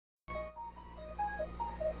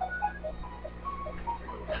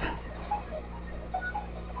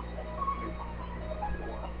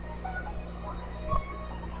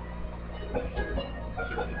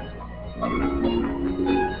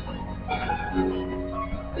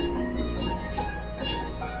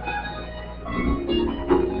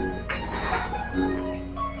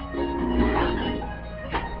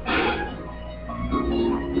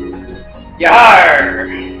Yar!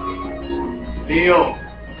 Deal.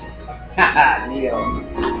 Haha, Neil.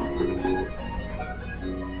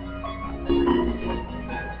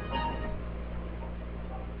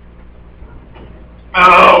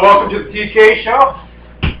 Welcome to the TK Show.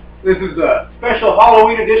 This is a special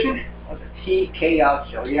Halloween edition of the TK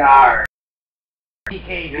Show. Yar!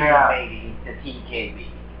 TKB, Yeah. baby. The TKB.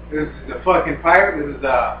 This is a fucking pirate. This is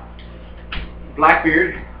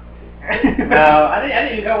Blackbeard. No, I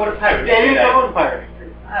didn't even know what a pirate Yeah, you name didn't know is. what a pirate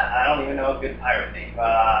is. I don't even know a good pirate name.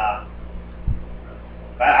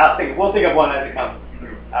 We'll think of one as it comes.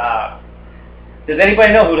 Does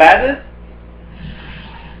anybody know who Laz is?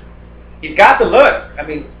 He's got the look. I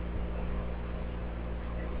mean,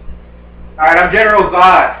 Alright, I'm General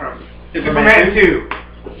Zod from Superman 2.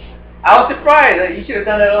 I was surprised. You should have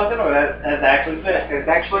done that a long time ago. That's actually fit.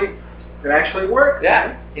 It actually worked.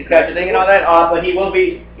 Yeah, he's got your thing and all that. But he will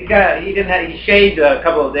be. He shaved a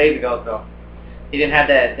couple of days ago, so he didn't have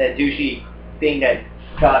that douchey thing that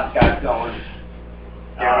Scott's got going.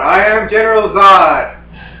 Yeah, I am General Zod.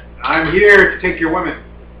 I'm here to take your women.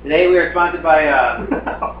 Today we are sponsored by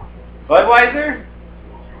Budweiser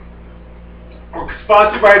We're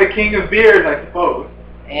sponsored by the king of beers, I suppose.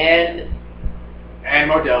 and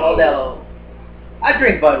Modelo. Modelo. I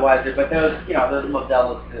drink Budweiser, but those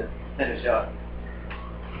Modelos to finish up.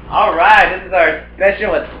 All right, this is our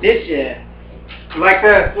special edition. Like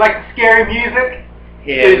the scary music?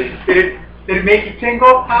 Yeah. Did it make you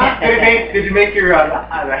tingle? Huh? Did you make your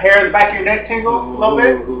the hair in the back of your neck tingle a little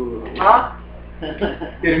bit? Huh?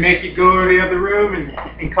 Did it make you go to the other room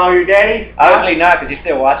and call your daddy? Obviously not, because you're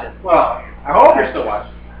still watching. Well, I hope you're still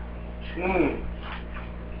watching.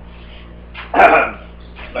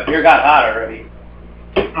 But beer got hot already.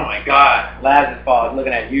 Oh my God. Laz's fault,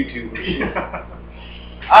 looking at YouTube and shit.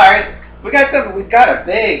 Alright, we got a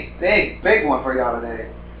big one for y'all today.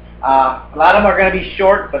 A lot of them are going to be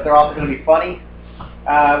short, but they're also going to be funny.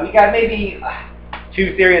 We got maybe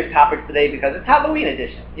 2 serious topics today because it's Halloween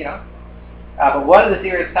edition, you know. But one of the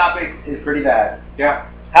serious topics is pretty bad. Yeah.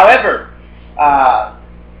 However,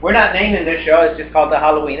 we're not naming this show, it's just called the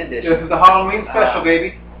Halloween edition. This is the Halloween special,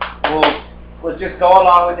 baby. We'll just go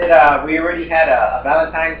along with it. We already had a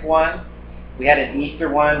Valentine's one. We had an Easter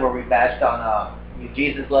one where we bashed on you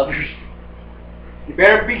Jesus lovers. You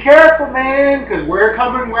better be careful, man, because we're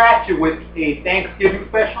coming at you with a Thanksgiving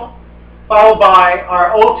special, followed by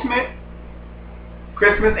our ultimate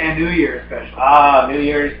Christmas and New Year's special. New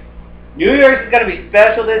Year's. New Year's is going to be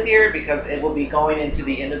special this year because it will be going into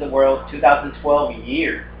the end of the world 2012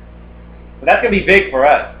 year. But that's going to be big for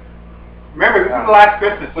us. Remember, this is the last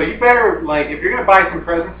Christmas, so you better, like, if you're going to buy some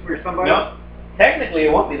presents for somebody. No, technically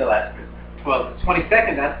it won't be the last Christmas. Well, the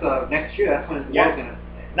 22nd, that's next year, that's when it's going to.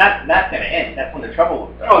 Not going to end, that's when the trouble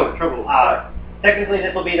will start. Oh, the trouble will start. Technically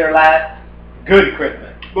this will be their last good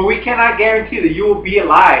Christmas. But we cannot guarantee that you will be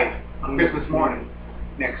alive on Christmas morning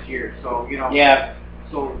next year, so, you know. Yeah.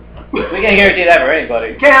 So we can't guarantee that for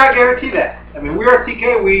anybody. Cannot guarantee that. I mean, we're at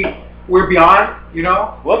TK, we're beyond, you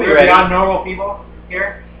know. We're ready. Beyond normal people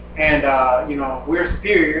here. And, you know, we're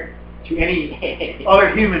superior to any other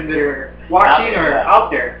human that are watching or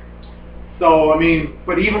out there. So, I mean,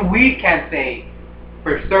 but even we can't say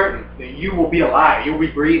for certain that you will be alive, you'll be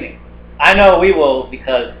breathing. I know we will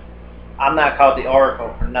because I'm not called the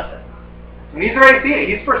Oracle for nothing. And he's already seen it.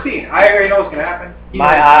 He's foreseen. I already know what's going to happen.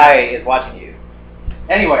 My eye is watching you.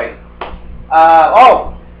 Anyway,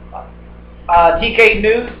 TK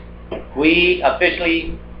News, we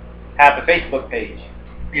officially have a Facebook page.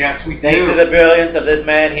 Yes, we do. Thanks to the brilliance of this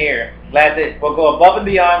man here. Glad that we'll go above and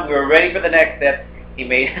beyond. We were ready for the next step. He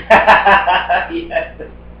made. Yes.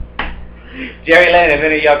 Jerry Lynn, if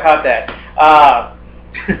any of y'all caught that.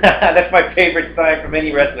 That's my favorite sign from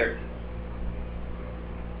any wrestler.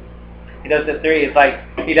 He does the 3. It's like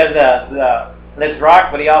he does the let's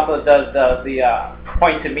rock, but he also does the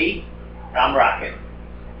point to me. I'm rocking.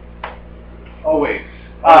 Always.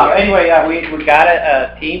 Anyway, we got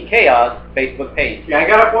a Team Kaos Facebook page. Yeah, I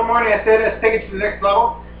got up one morning, I said, let's take it to the next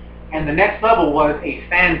level. And the next level was a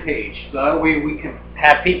fan page. So that way we can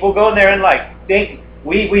have people go in there and like think.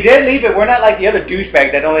 We did leave it. We're not like the other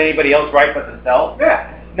douchebags that don't let anybody else write but themselves.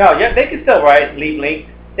 Yeah. No, yeah, they can still write, leave links.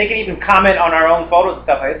 They can even comment on our own photos and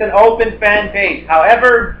stuff like that. It's an open fan page.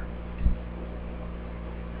 However,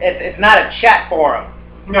 it's not a chat forum.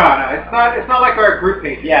 No, it's not like our group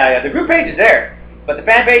page. Yeah, the group page is there. But the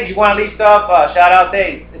fan page, you want to leave stuff, shout out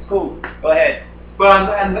things. It's cool. Go ahead. But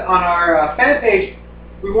on our fan page,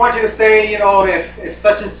 we want you to say, you know, if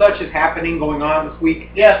such and such is happening, going on this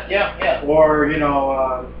week. Yes, yeah. Or, you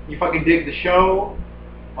know, you fucking dig the show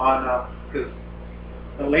on, because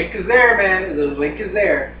The link is there, man. The link is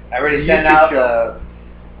there. I already sent out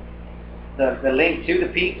the link to the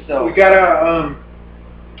peak. So we gotta.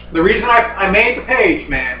 The reason I made the page,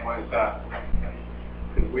 man, was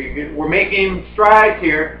we're making strides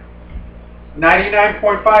here.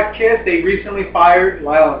 99.5 Kiss. They recently fired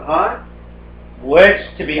Lyle and Hunt, which,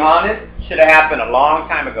 to be honest, should have happened a long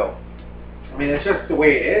time ago. I mean, it's just the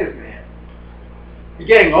way it is, man. You're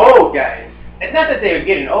getting old, guys. It's not that they were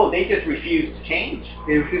getting old; they just refused to change.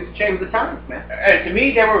 They refused to change the times, man. And to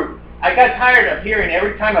me, I got tired of hearing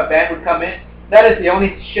every time a band would come in. That is the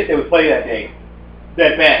only shit they would play that day.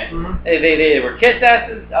 That band. Mm-hmm. They were kiss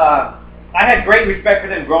asses. I had great respect for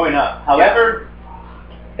them growing up. However,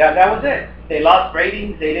 that was it. They lost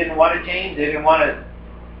ratings. They didn't want to change. They didn't want to.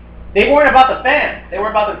 They weren't about the fans. They were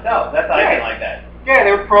about themselves. That's how I didn't like that. Yeah,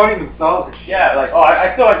 they were promoting themselves and shit. Yeah, like, oh,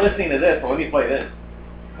 I still like listening to this, but let me play this.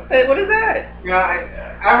 Okay, what is that?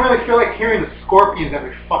 Yeah, I really feel like hearing the Scorpions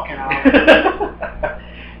every fucking hour.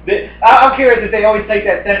 I'm curious if they always take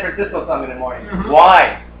that San Francisco song in the morning. Mm-hmm.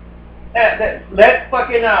 Why? Let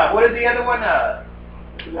fucking, what is the other one? The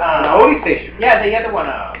Oldie Station. Yeah, the other one.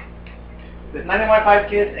 There's 91.5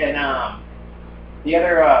 Kiss and the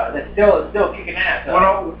other that's still kicking ass.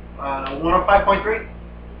 105.3.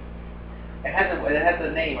 It has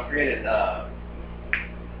a name. I forget it.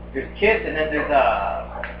 There's Kiss and then there's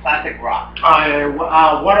Classic Rock.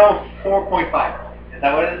 104.5. Is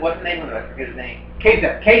that what it is? What's the name of it? I forget his name.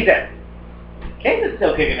 KZ. KZ's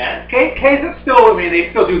still kicking ass. KZ still. I mean, they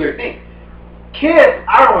still do their thing. Kiss,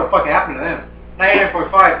 I don't know what the fuck happened to them.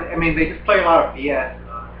 99.5. I mean, they just play a lot of BS.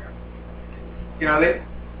 You know, but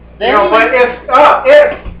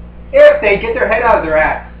if they get their head out of their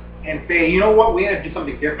ass and say, you know what, we gotta do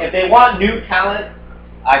something different. If they want new talent,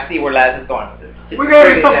 I see where Laz is going with this. We're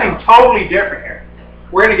gonna do something totally different here.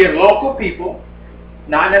 We're gonna get local people,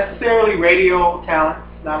 not necessarily radio talent,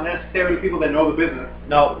 not necessarily people that know the business.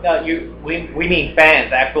 No, we mean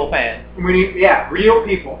fans, actual fans. We need, real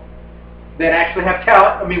people that actually have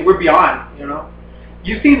talent. I mean, we're beyond, you know.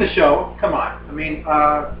 You've seen the show. Come on. I mean,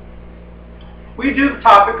 we do the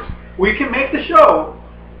topics. We can make the show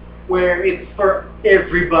where it's for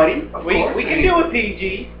everybody. We can do a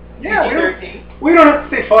PG. Yeah, PG-13. We don't have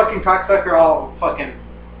to say fucking cocksucker all fucking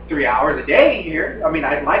 3 hours a day here. I mean,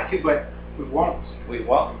 I'd like to, but we won't. We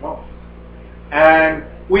won't. And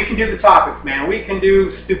we can do the topics, man. We can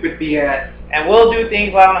do stupid BS. And we'll do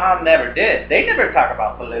things Lionel never did. They never talk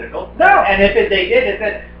about political. No. And if they did, it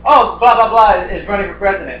said, oh, blah, blah, blah is running for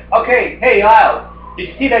president. Okay, hey, Lyle, did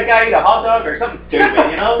you see that guy eat a hot dog or something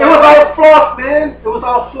stupid, you know? It was all fluff, man. It was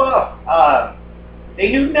all fluff. They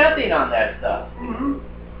knew nothing on that stuff. Mm-hmm.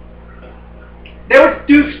 They would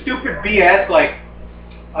do stupid BS like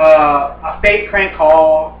a fake crank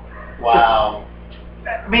call. Wow.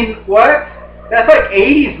 I mean, what? That's like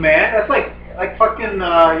 80s, man. That's like fucking,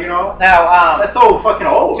 you know. Now, that's so fucking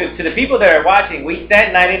old. To the people that are watching, we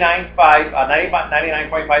sent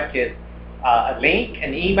 99.5 Kids a link,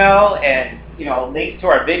 an email, and links to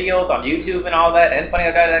our videos on YouTube and all that, and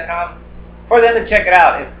funnyguy.com, for them to check it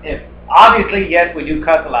out. If obviously, yes, we do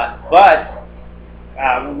cuss a lot, but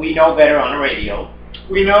we know better on the radio.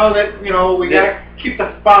 We know that we gotta keep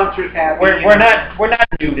the sponsors happy. We're not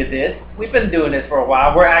new to this. We've been doing this for a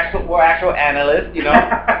while. We're actual analysts.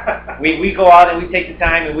 We go out and we take the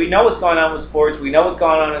time and we know what's going on with sports. We know what's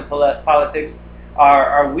going on in politics.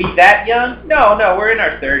 Are we that young? No, we're in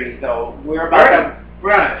our 30s, so we're about.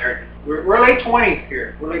 We're not 30s. We're late 20s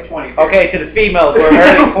here. We're late 20s. Okay, to the females, we're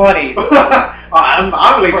early 20s. I'm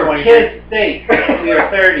late 20s. For kids' sake, we are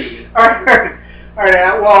 30. All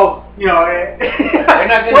right. Well, they're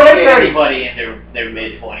not going to get anybody in their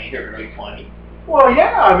mid 20s or early 20s. Well,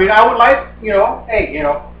 yeah. I mean, I would like, hey,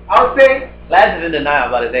 I would say. Laz is in denial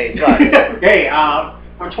about his age. But hey,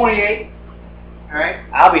 I'm 28. All right.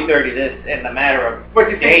 I'll be 30 in a matter of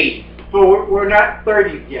days. So we're not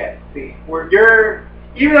 30s yet. See,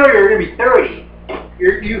 even though you're going to be 30,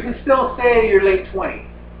 you can still say you're late 20s.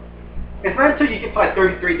 It's not until you get to like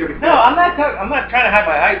 33, 34. No, I'm not trying to hide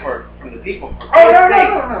my height from the people. Oh,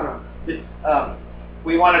 no. Just,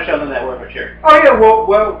 we want to show them that we're mature. Oh, yeah, well,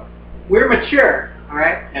 we're mature, all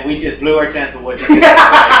right? And we just blew our chance of what you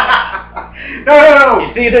No.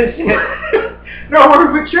 You see this shit? No,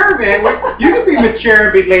 we're mature, man. You can be mature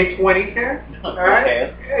and be late 20s here, all right?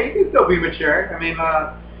 Okay. Yeah, you can still be mature. I mean,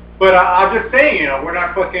 but I'm just saying, we're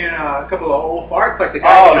not fucking a couple of old farts like the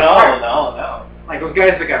guys that got fired. No. Like those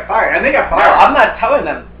guys that got fired. And they got fired. No, I'm not telling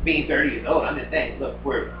them being 30 years old. I'm just saying, look,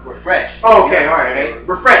 we're fresh. Oh, okay, all right. Okay?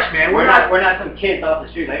 We're fresh, man. We're not some kids off the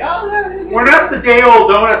street like, oh, we're not the day-old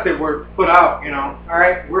donuts that were put out, all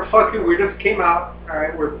right? We just came out, all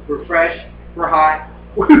right? We're fresh, we're hot,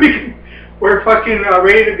 we're fucking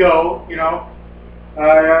ready to go. You know.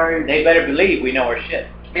 They better believe we know our shit.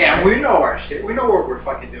 Yeah, we know our shit. We know what we're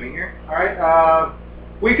fucking doing here. All right.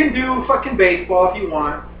 We can do fucking baseball if you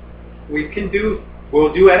want.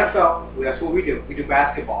 We'll do NFL. That's what we do. We do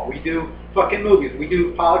basketball. We do fucking movies. We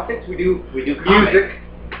do politics. We do music.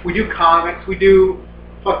 Comics. We do comics. We do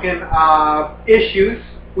fucking issues.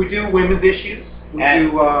 We do women's issues.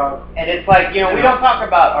 And it's like, you know, we don't talk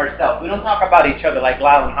about ourselves. We don't talk about each other like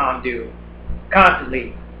Lyle and Han do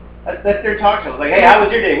constantly. That's their talk show. It's like, hey, how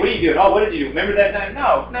was your day? What are you doing? Oh, what did you do? Remember that time?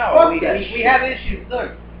 No. We have issues.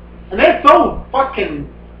 Look. And that's so fucking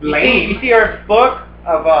lame. You see our book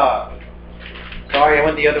of, sorry, I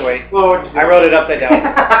went the other way. Well, I wrote it upside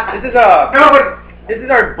down. This is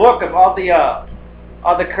our book of all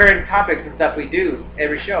the current topics and stuff we do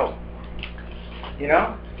every show. You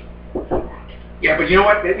know? Yeah, but you know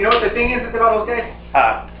what? You know what the thing is about those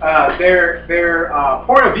guys? Their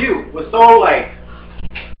point of view was so like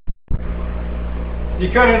you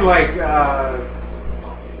couldn't like.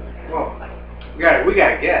 Well, we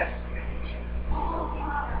gotta guess.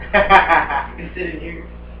 You can sit in here.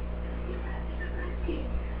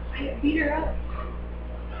 I beat her up.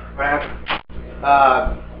 What happened?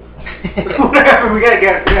 What happened? We gotta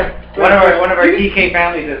guess. One of our TK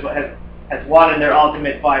families has won in their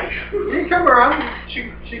ultimate fight. You can come around.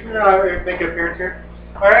 She can make an appearance here.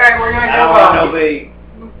 All right, we're gonna go. I don't want nobody.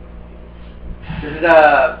 This is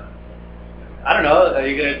I don't know. Are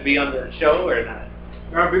you gonna be on the show or not?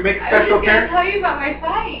 Are we make a I was special just gonna appearance? tell you about my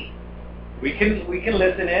fight. We can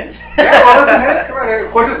listen in. Yeah, well, listen in. Come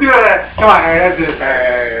on, we'll just do that. Come on, all right, let's do this.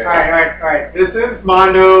 All right. This is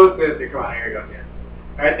Mondo's. Come on, here we go. Yeah.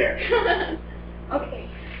 Right there. Okay.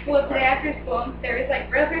 Well, today after school, there was like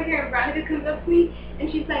girls right here, and Veronica comes up to me,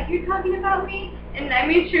 and she's like, "You're talking about me?" And I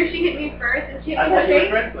made sure she hit me first, and she hit I me thought you were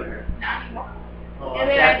straight. friends with her. Not anymore. Oh, And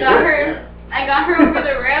then I got her over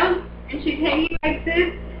the rail, and she's hanging like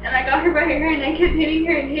this, and I got her by her hair, and I kept hitting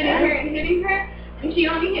her and hitting her and hitting her, and she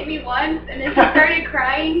only hit me once, and then she started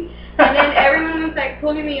crying, and then everyone was like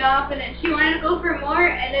pulling me off, and then she wanted to go for more,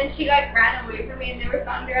 and then she like ran away from me and never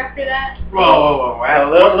found her after that. Whoa.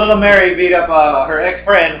 Wow, little Mary beat up her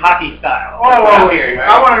ex-friend hockey style. Whoa. I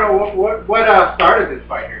want to know what started this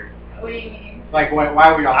fight here. What do you mean? Like,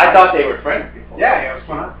 why were y'all? I thought they were friends before. Yeah, what's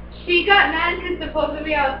going on? She got mad because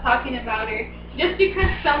supposedly I was talking about her. Just because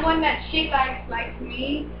someone that she likes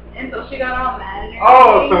me, and so she got all mad at her.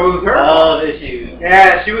 Oh, so it was her. Oh, issues.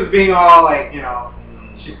 Yeah, she was being all like, you know,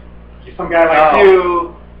 she's some guy like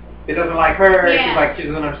you. It doesn't like her. Yeah. She's like, she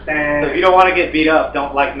doesn't understand. So if you don't want to get beat up,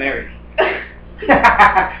 don't like Mary.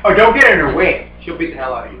 Oh, don't get in her way. She'll beat the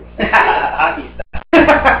hell out of you. Hockey style.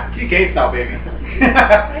 TK style, baby.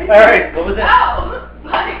 All right. What was it? Oh,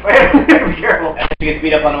 fine. Wait, be careful. And she gets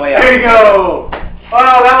beat up on the way out. There you go.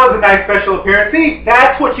 Oh, that was a nice special appearance. See,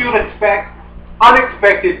 that's what you would expect,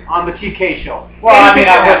 unexpected, on the TK show. Well, I mean,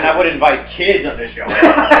 I would invite kids on this show. You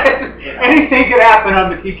know. Anything could happen on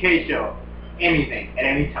the TK show. Anything, at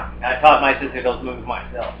any time. I taught my sister those moves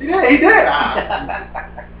myself. Yeah, he did.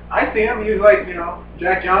 I see him. He was like, you know,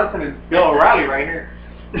 Jack Johnson and Bill O'Reilly right here.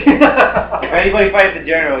 If anybody fights the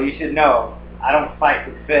general, you should know, I don't fight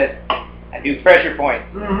with fists. I do pressure points.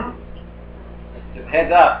 Mm-hmm. Just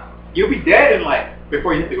heads up. You'll be dead in like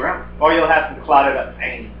before you hit the ground. Or you'll have some clotted up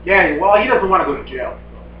pain. Yeah, well, he doesn't want to go to jail.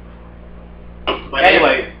 But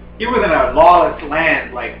anyway, he was in a lawless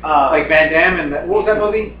land, like Van Damme and what was that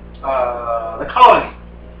movie? The Colony.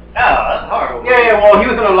 oh, that's horrible. Yeah, well, he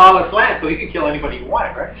was in a lawless land, so he could kill anybody he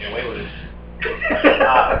wanted, right? Get away with it.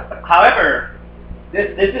 However,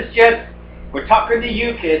 this is just, we're talking to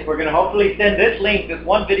you kids. We're going to hopefully send this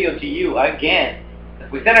one video to you again.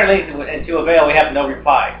 If we send our links into a veil, we have no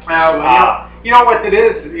reply. You know what it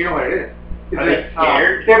is? You know what it is? Are they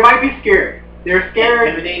scared? They might be scared. They're scared.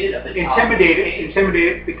 Intimidated of the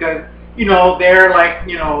Intimidated because, you know, they're like,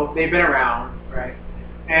 you know, they've been around, right?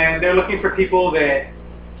 And they're looking for people that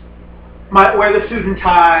might wear the suit and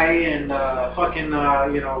tie and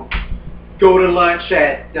you know, go to lunch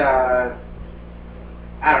at,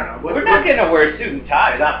 I don't know. We're not going to wear suit and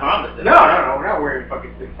ties, I promise. No, we're not wearing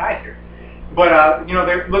fucking suit and ties here. But, you know,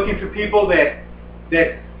 they're looking for people that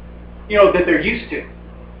you know, that they're used to.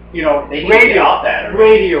 You know, they radio off that.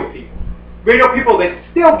 Radio people. Radio people that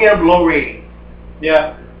still get them low ratings.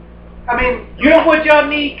 Yeah. I mean, you know what y'all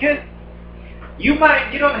need, kids? You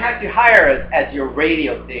don't have to hire us as your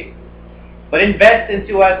radio station, but invest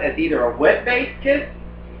into us as either a web-based KISS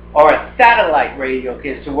or a satellite radio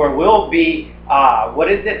KISS, to where we'll be,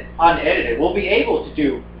 unedited. We'll be able to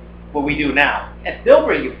do what we do now and still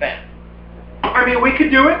bring you fans. I mean, we could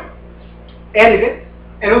do it, edit it,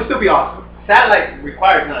 and it'll still be awesome. Satellite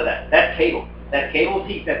requires none of that. That's cable. That's cable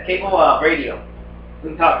radio. We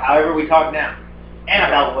can talk however we talk now, and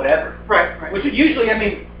about whatever. Right. Which is usually, I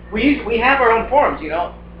mean, we have our own forums. You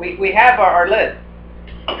know, we have our list.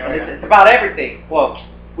 You know, it's about everything. Well,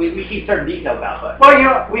 we keep certain details out, but well, you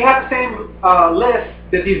know, we have the same list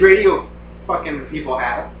that these radio fucking people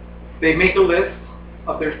have. They make a list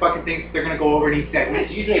of their fucking things they're gonna go over in each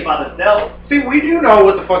segment. it's usually about themselves. See, we do know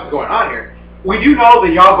what the fuck's going on here. We do know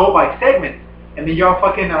that y'all go by segments, and then y'all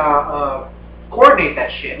fucking coordinate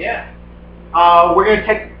that shit. Yeah. We're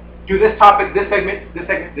gonna do this topic, this segment, this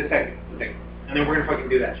segment, this segment, this segment, and then we're gonna fucking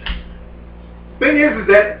do that shit. Thing is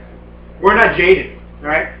that we're not jaded,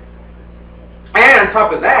 right? And on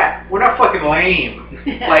top of that, we're not fucking lame.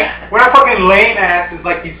 Like, we're not fucking lame asses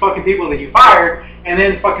like these fucking people that you fired, and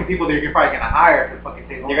then fucking people that you're probably gonna hire to fucking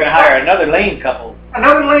take over. You're gonna hire another lame couple.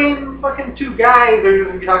 Another lame fucking two guys. They're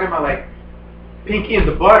gonna be talking about like Pinky in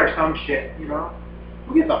the butt or some shit, you know?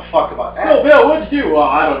 Who gives a fuck about that? Oh, Bill, what'd you do? Well,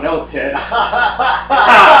 I don't know, Ted.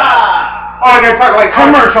 Oh, they're talking like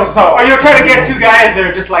commercials, though. Or you're trying to get two guys that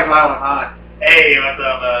are just like Lyle and Han. Hey, what's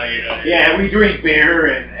up, you know? Yeah, we drink beer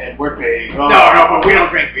and we're big. No, but we don't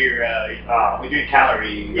drink beer. We drink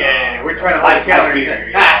calories. Yeah, we're trying to like calories.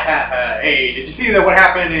 Hey, did you see that? What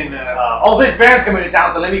happened in? All this band's coming to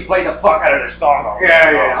town, so let me play the fuck out of their song.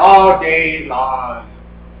 Yeah, all day long.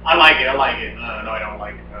 I like it. No, I don't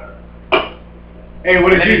like it. Hey,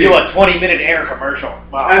 what did you do? A 20-minute air commercial.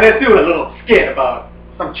 Wow. And let's do a little skit about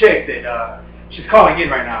some chick that she's calling in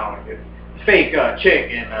right now. Like a fake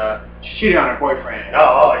chick, and she cheated on her boyfriend.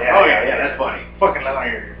 Oh yeah, that's funny. Fucking let me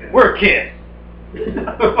hear it. We're kids.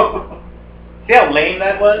 See how lame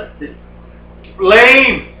that was?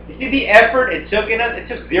 Lame. You see the effort it took in us? It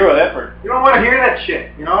took zero effort. You don't want to hear that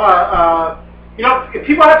shit. You know, if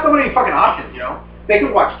people have so many fucking options, you know, they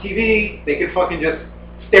can watch TV, they can fucking just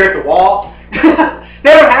stare at the wall.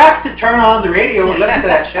 They don't have to turn on the radio and listen to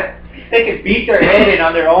that shit. They can beat their head in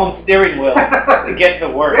on their own steering wheel to get to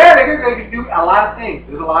work. Yeah, they can do a lot of things.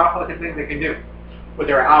 There's a lot of fucking things they can do with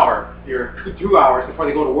their hour, your 2 hours before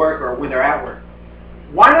they go to work or when they're at work.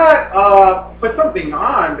 Why not put something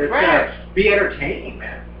on that's gonna be entertaining,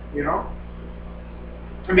 man? You know?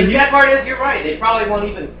 I mean, that part is, you're right. They probably won't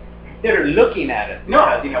even consider looking at it. No.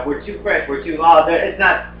 Because, you know, we're too fresh, we're too loud. It's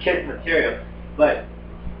not kids material. But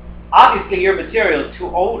obviously your material is too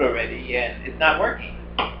old already and it's not working.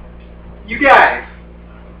 You guys,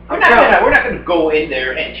 we're not gonna go in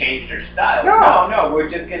there and change their style. No, we're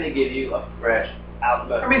just gonna give you a fresh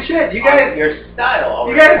outlook. I mean, shit, you guys, your style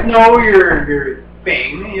already. You guys know your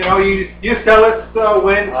thing. You know, you tell us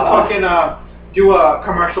when to fucking do a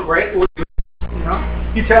commercial break. You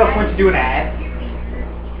know, you tell us when to do an ad.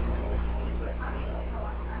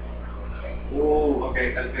 Oh,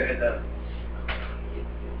 okay, that's good. Heads up.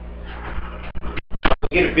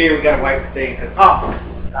 Get a beer, we gotta wipe the thing.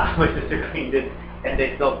 My sister cleaned it, and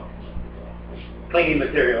they still cleaning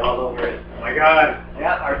material all over it. Oh my god.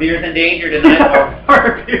 Yeah, our beer's in danger tonight.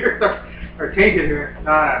 Our beers are tainted here.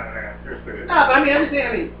 No. No, but I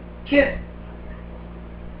mean, kids,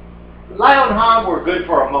 Lyle and Han were good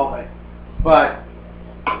for a moment, but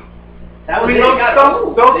that was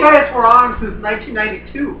those guys were on since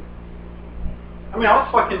 1992. I mean, I was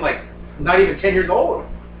fucking like not even 10 years old.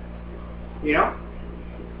 You know?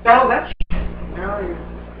 That was that shit. You know,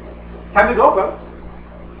 time to go, bro.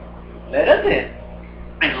 Let us in.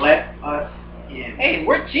 And let us in. Hey,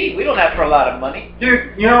 we're cheap. We don't ask for a lot of money.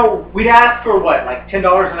 Dude, you know, we'd ask for what, like $10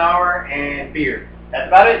 an hour and beer. That's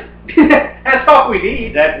about it. That's all we need.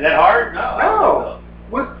 Is that hard? No.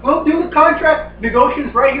 We'll do the contract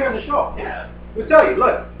negotiations right here on the show. Yeah. We'll tell you,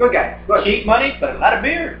 look, good guys. Look. Cheap money, but a lot of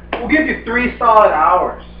beer. We'll give you 3 solid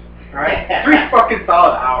hours. Alright? 3 fucking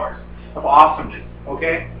solid hours of awesomeness.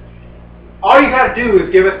 Okay? All you gotta do is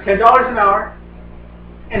give us $10 an hour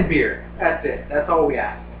and beer. That's it. That's all we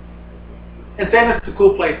ask. And send us to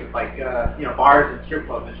cool places like you know, bars and strip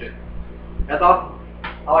clubs and shit. That's awesome.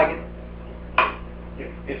 I like it.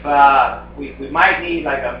 If we might need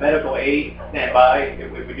like a medical aid standby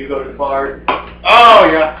if we do go to the bars. Oh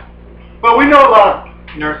yeah. But we know a lot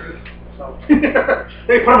of nurses, so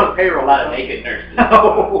they put them on payroll. A lot of naked nurses.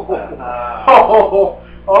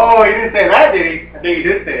 Oh, he didn't say that, did he? I think he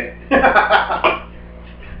did say it.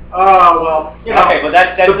 Oh, well, you know. Okay, but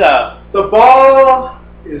that's the ball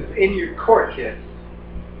is in your court, kids.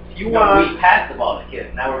 We passed the ball to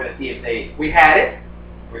kids. Now we're going to see if we had it.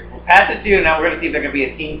 We'll pass it to you, and now we're going to see if they're going to be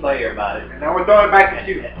a team player about it. And now we're throwing it back at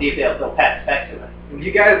you. And see if they'll pass it back to us. If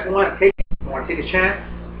you guys want to take a chance,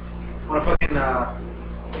 want to fucking,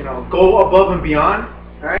 you know, go above and beyond,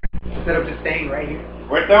 all right? instead of just staying right here.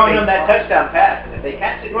 We're throwing them that touchdown pass, and if they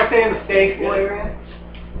catch it, You want to stay in the state school area?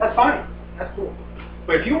 That's fine. That's cool.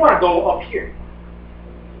 But if you want to go up here,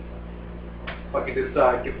 fucking just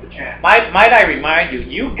give it a chance. might I remind you,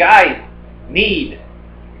 you guys need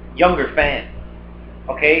younger fans.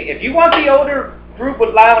 Okay? If you want the older group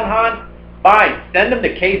with Lyle and Han, fine. Send them to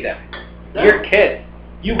KZEP. You're kids.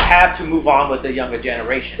 You have to move on with the younger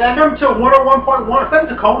generation. Send them to 101.1. Send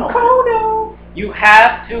them to Kono. Kono. You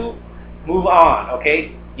have to move on,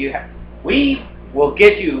 okay? We will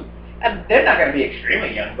get you, and they're not going to be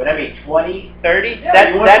extremely young, but I mean 20, 30,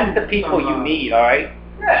 Yeah, that's the people you need, all right?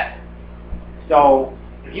 Yeah. So,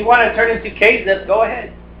 if you want to turn into KZEP, go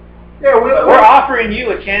ahead. Yeah, We're offering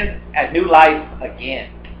you a chance at new life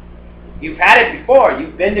again. You've had it before.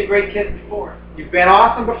 You've been to Great Kids before. You've been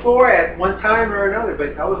awesome before at one time or another,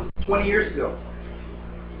 but that was 20 years ago.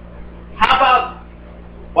 How about,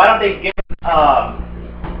 why don't they give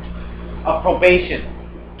a probation?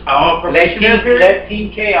 Let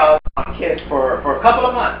Team Kaos on Kids for a couple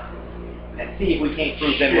of months and see if we can't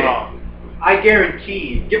prove them wrong. I guarantee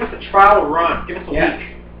you. Give us a trial run. Give us a week.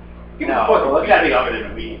 Give us it's got to be longer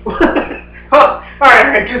than a week. All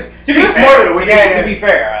right, just to be more than a week. To be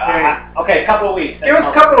fair, okay, a couple of weeks. Give us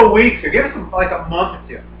a couple of weeks, or give us like a month or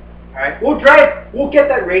two. All right, we'll get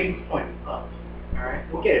that ratings point up. All right,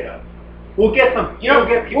 we'll get it up. We'll get some.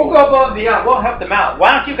 We'll go above and beyond. We'll help them out.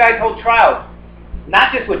 Why don't you guys hold trials,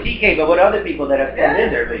 not just with TK, but with other people that have sent in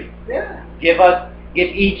their league? Yeah. Give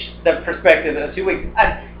each the perspective of 2 weeks.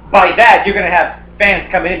 By that, you're going to have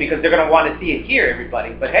fans coming in because they're going to want to see it here,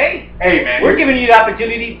 everybody. But hey, man, we're giving you the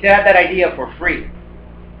opportunity to have that idea for free.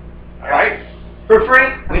 All right? For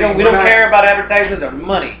free? We don't care about advertisements or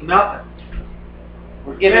money. Nothing.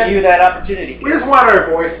 We're giving you that opportunity. We just want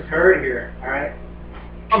our voices heard here, all right?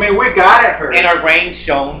 I mean, we got it heard. And our range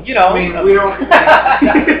shown, you know. I mean, we don't...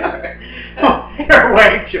 our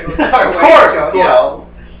range shown. Of course, you know.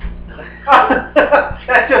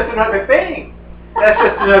 That's just another thing. That's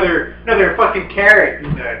just another fucking carrot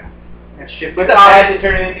in that shit. But the guys that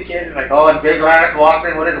turn it into kids and like, oh, and Big Lance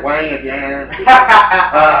walking with his wang again.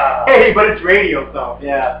 Hey, but it's radio, so.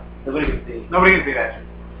 Yeah, nobody can see. Nobody can see that shit.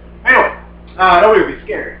 Anyway, nobody would be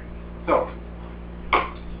scared. So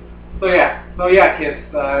yeah, kids.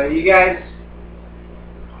 You guys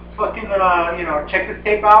fucking, check this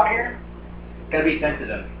tape out here. Gotta be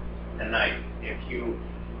sensitive tonight. If you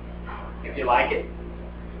like it,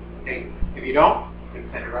 hey. If you don't, then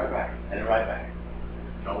send it right back. Send it right back.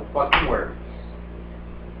 No fucking words.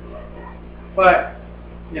 But,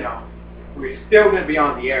 we're still going to be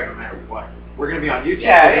on the air no matter what. We're going to be on YouTube.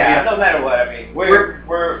 Yeah, no matter what. I mean,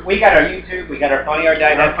 we got our YouTube, we got our Funny or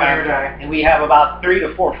Die, and we have about 3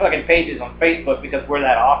 to 4 fucking pages on Facebook because we're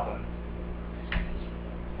that awesome.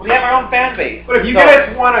 We have our own fan base. But if you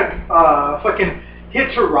guys want to fucking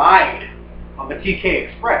hitch a ride on the TK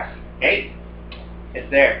Express, hey, it's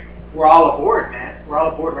there. We're all aboard, man. We're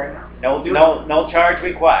all aboard right now. No charge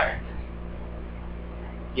required.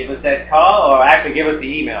 Give us that call, or actually give us the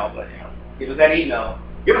email, but give us that email.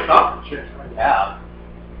 Give us something. Shit. Yeah.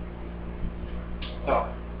 So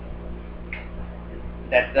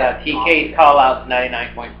that's TK's call out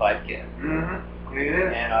 99.5 kids. Mm-hmm. It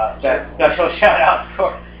is. And special shout out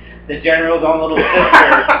for the General's own little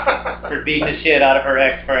sister for beating the shit out of her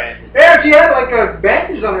ex-friend. Yeah, she had like a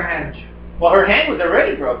bandage on her hand. Well, her hand was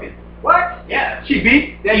already broken. What? Yeah. She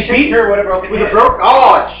beat her with a broken hand.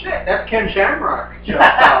 Oh, shit. That's Ken Shamrock.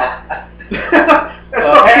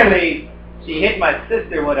 Well, apparently, she hit my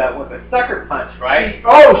sister with a sucker punch, right?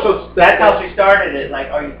 So that's how she started it. Like,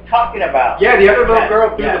 are you talking about? Yeah, the other little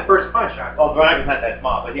girl threw the first punch on her. Well, Veronica's not that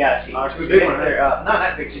small, but yeah, she was hit big one, her. No,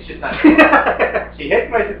 not big. She's just not big. She hit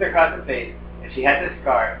my sister across the face, and she had this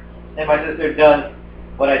scar. And my sister does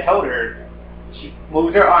what I told her. She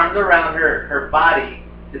moves her arms around her body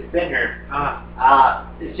to spin her.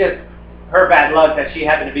 It's just her bad luck that she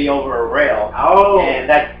happened to be over a rail. Oh. And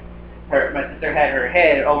that's my sister had her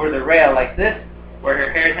head over the rail like this, where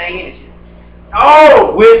her hair's hanging, and she's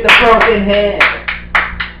with the broken hand.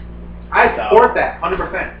 I support that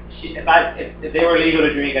 100%. If they were legal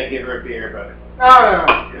to drink, I'd give her a beer, brother. No.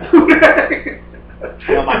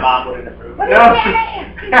 My mom wouldn't approve.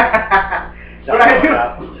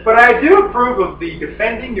 But I do approve of the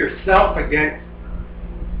defending yourself against,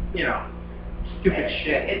 stupid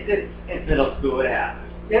shit. It's middle school. It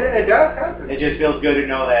happens. It does happen. It just feels good to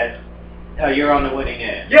know that you're on the winning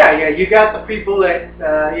end. Yeah. You got the people that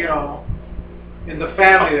in the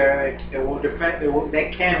family there that will defend.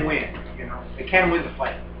 That can win. They can win the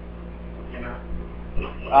fight.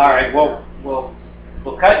 All right. Well,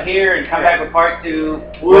 we'll cut here and come back with part 2.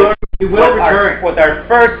 We will return with our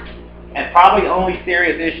first and probably only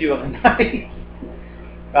serious issue of the night.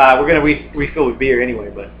 We're going to refill with beer anyway,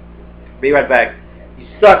 but be right back. You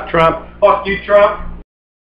suck, Trump. Fuck you, Trump.